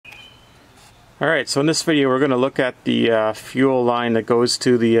Alright, so in this video we're going to look at the fuel line that goes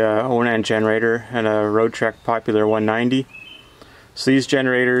to the ONAN generator and a Roadtrek Popular 190. So these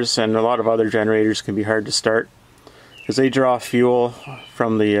generators and a lot of other generators can be hard to start because they draw fuel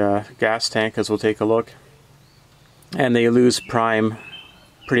from the gas tank, as we'll take a look, and they lose prime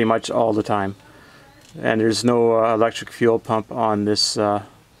pretty much all the time. And there's no electric fuel pump on this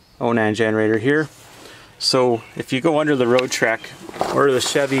ONAN generator here. So if you go under the Roadtrek or the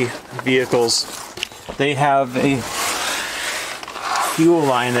Chevy vehicles, they have a fuel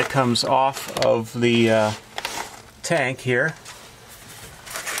line that comes off of the tank here.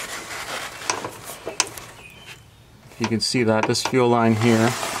 You can see that this fuel line here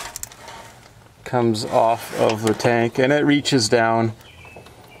comes off of the tank, and it reaches down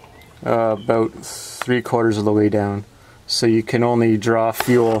about 3/4 of the way down. So you can only draw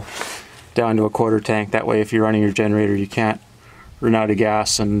fuel down to a quarter tank. That way, if you're running your generator, you can't run out of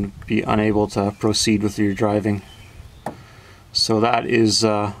gas and be unable to proceed with your driving. So that is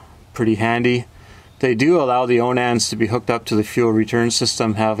pretty handy. They do allow the ONANs to be hooked up to the fuel return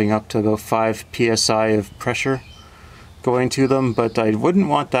system, having up to about 5 psi of pressure going to them, but I wouldn't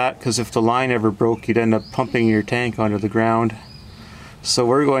want that because if the line ever broke, you'd end up pumping your tank onto the ground. So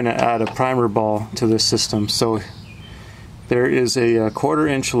we're going to add a primer ball to this system. So there is a 1/4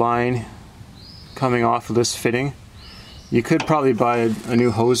 inch line coming off of this fitting. You could probably buy a new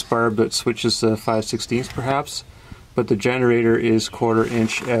hose barb that switches to 5/16 perhaps, but the generator is 1/4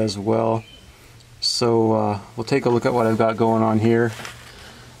 inch as well. So we'll take a look at what I've got going on here.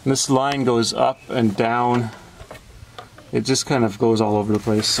 And this line goes up and down. It just kind of goes all over the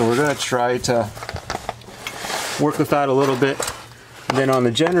place. So we're going to try to work with that a little bit. And then on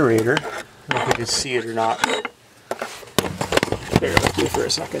the generator, I don't know if you can see it or not. Bear with me for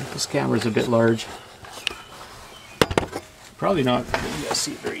a second. This camera's a bit large. Probably not able to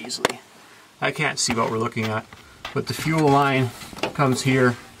see it very easily. I can't see what we're looking at. But the fuel line comes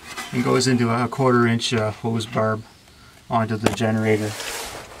here and goes into a 1/4 inch hose barb onto the generator.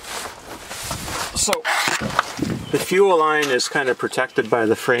 So the fuel line is kind of protected by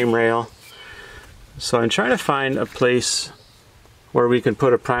the frame rail. So I'm trying to find a place where we can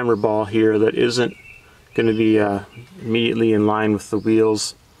put a primer ball here that isn't going to be immediately in line with the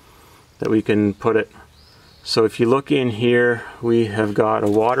wheels, that we can put it. So if you look in here, we have got a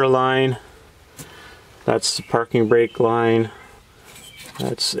water line, that's the parking brake line,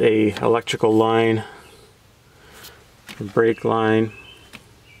 that's a electrical line, a brake line.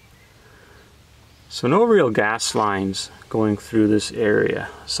 So no real gas lines going through this area.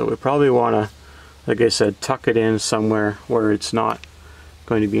 So we probably want to, like I said, tuck it in somewhere where it's not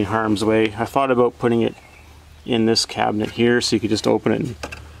going to be in harm's way. I thought about putting it in this cabinet here so you could just open it and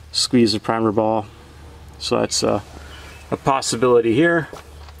squeeze the primer ball. So that's a possibility here.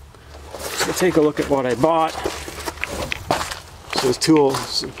 So we'll take a look at what I bought. So those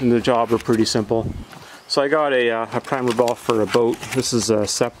tools in the job are pretty simple. So I got a primer ball for a boat. This is a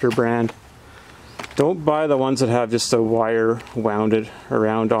Scepter brand. Don't buy the ones that have just a wire wounded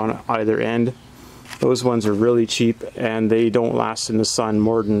around on either end. Those ones are really cheap and they don't last in the sun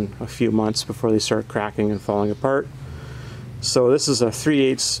more than a few months before they start cracking and falling apart. So this is a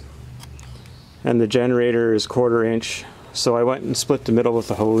 3/8 and the generator is 1/4 inch. So I went and split the middle with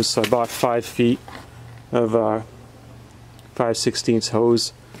the hose. So I bought 5 feet of 5/16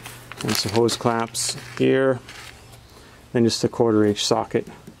 hose and some hose clamps here, and just a 1/4 inch socket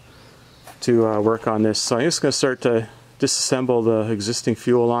to work on this. So I'm just going to start to disassemble the existing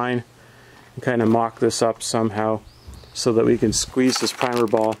fuel line and kind of mock this up somehow so that we can squeeze this primer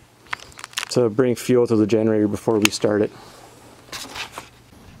ball to bring fuel to the generator before we start it.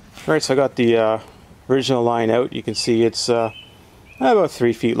 Alright, so I got the original line out. You can see it's about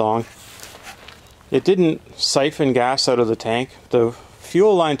 3 feet long. It didn't siphon gas out of the tank. The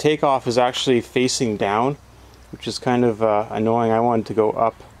fuel line takeoff is actually facing down, which is kind of annoying. I wanted to go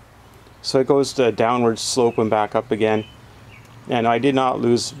up. So it goes to a downward slope and back up again. And I did not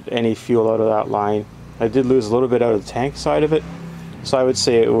lose any fuel out of that line. I did lose a little bit out of the tank side of it. So I would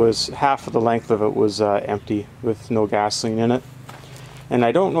say it was half of the length of it was empty with no gasoline in it. And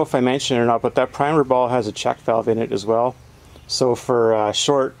I don't know if I mentioned it or not, but that primer ball has a check valve in it as well. So for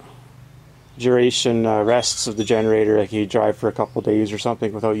short duration rests of the generator, like you drive for a couple days or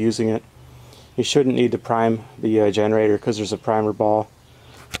something without using it, you shouldn't need to prime the generator because there's a primer ball.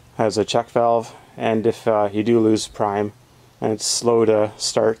 Has a check valve, and if you do lose prime and it's slow to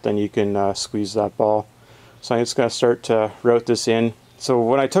start, then you can squeeze that ball. So I'm just going to start to route this in. So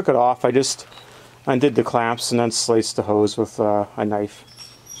when I took it off, I just undid the clamps and then sliced the hose with a knife.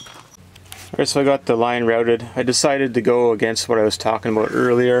 Alright, so I got the line routed. I decided to go against what I was talking about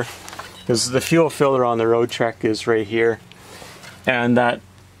earlier because the fuel filler on the Roadtrek is right here, and that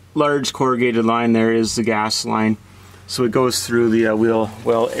large corrugated line there is the gas line, so it goes through the wheel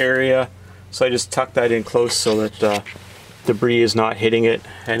well area. So I just tuck that in close so that debris is not hitting it,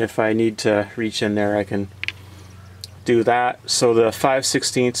 and if I need to reach in there I can do that. So the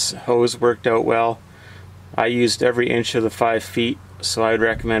 5/16 hose worked out well. I used every inch of the 5 feet, so I'd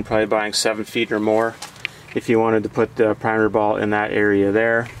recommend probably buying 7 feet or more if you wanted to put the primer ball in that area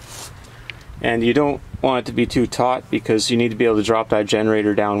there. And you don't want it to be too taut because you need to be able to drop that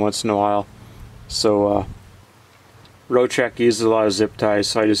generator down once in a while. So Roadtrek uses a lot of zip ties,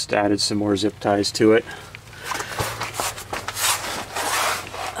 so I just added some more zip ties to it.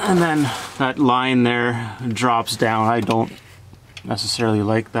 And then that line there drops down. I don't necessarily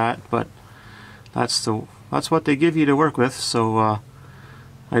like that, but that's what they give you to work with. So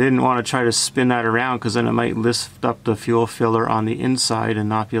I didn't want to try to spin that around because then it might lift up the fuel filler on the inside and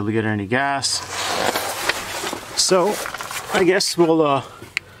not be able to get any gas. So I guess we'll oh,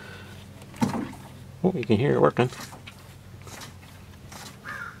 you can hear it working.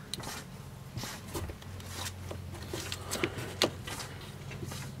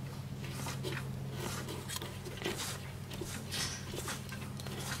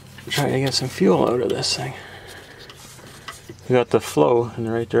 Try to get some fuel out of this thing. We got the flow in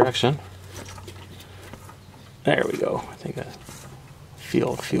the right direction. There we go. I think I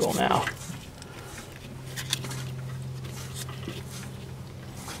feel fuel now.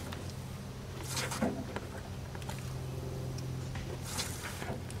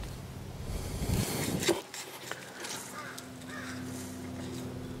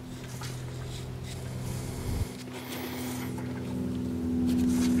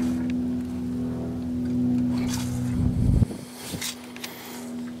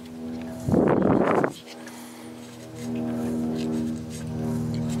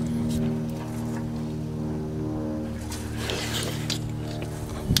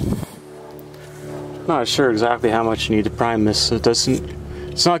 Not sure exactly how much you need to prime this.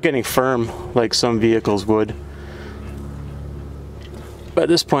 It's not getting firm like some vehicles would. But at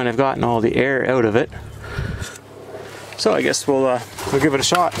this point I've gotten all the air out of it. So I guess we'll give it a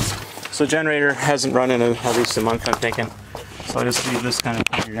shot. So generator hasn't run in at least a month, I'm thinking. So I'll just leave this kind of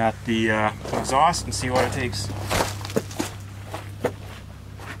pointed at the exhaust and see what it takes.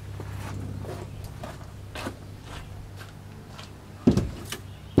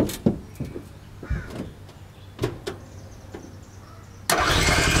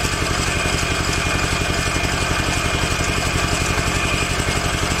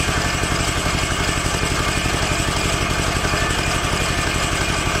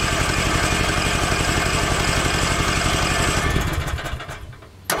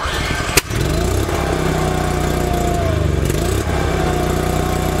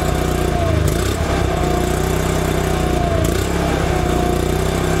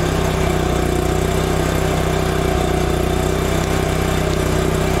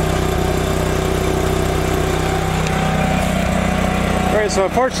 So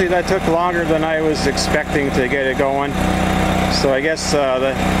unfortunately that took longer than I was expecting to get it going. So I guess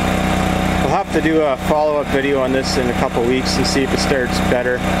we'll have to do a follow-up video on this in a couple weeks and see if it starts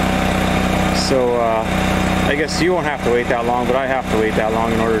better. So I guess you won't have to wait that long, but I have to wait that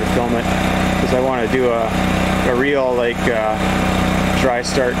long in order to film it because I want to do a real like dry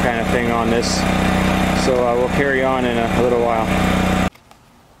start kind of thing on this. So we'll carry on in a little while.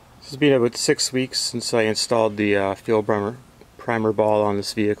 This has been about 6 weeks since I installed the fuel primer ball on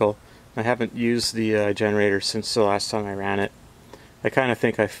this vehicle. I haven't used the generator since the last time I ran it. I kind of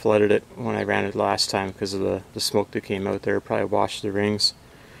think I flooded it when I ran it last time because of the smoke that came out there. Probably washed the rings.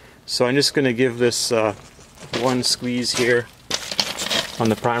 So I'm just going to give this one squeeze here on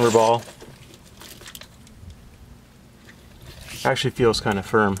the primer ball. Actually feels kind of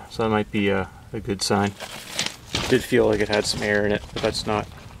firm, so that might be a good sign. It did feel like it had some air in it, but that's not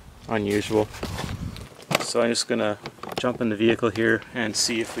unusual. So I'm just going to jump in the vehicle here and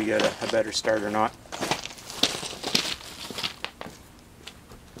see if we get a better start or not.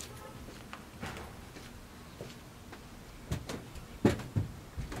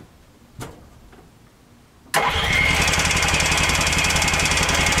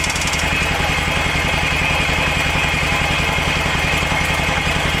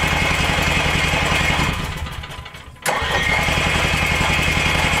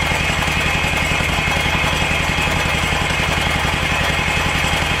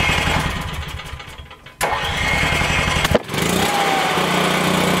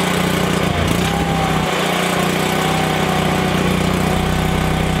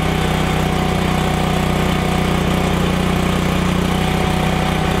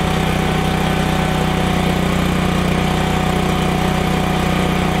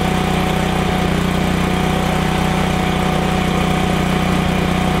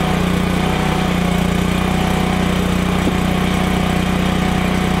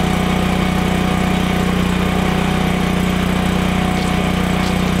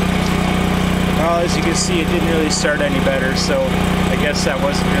 see it didn't really start any better, so I guess that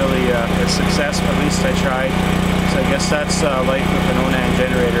wasn't really a success, but at least I tried. So I guess that's life with an ONAN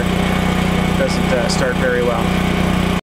generator. It doesn't start very well.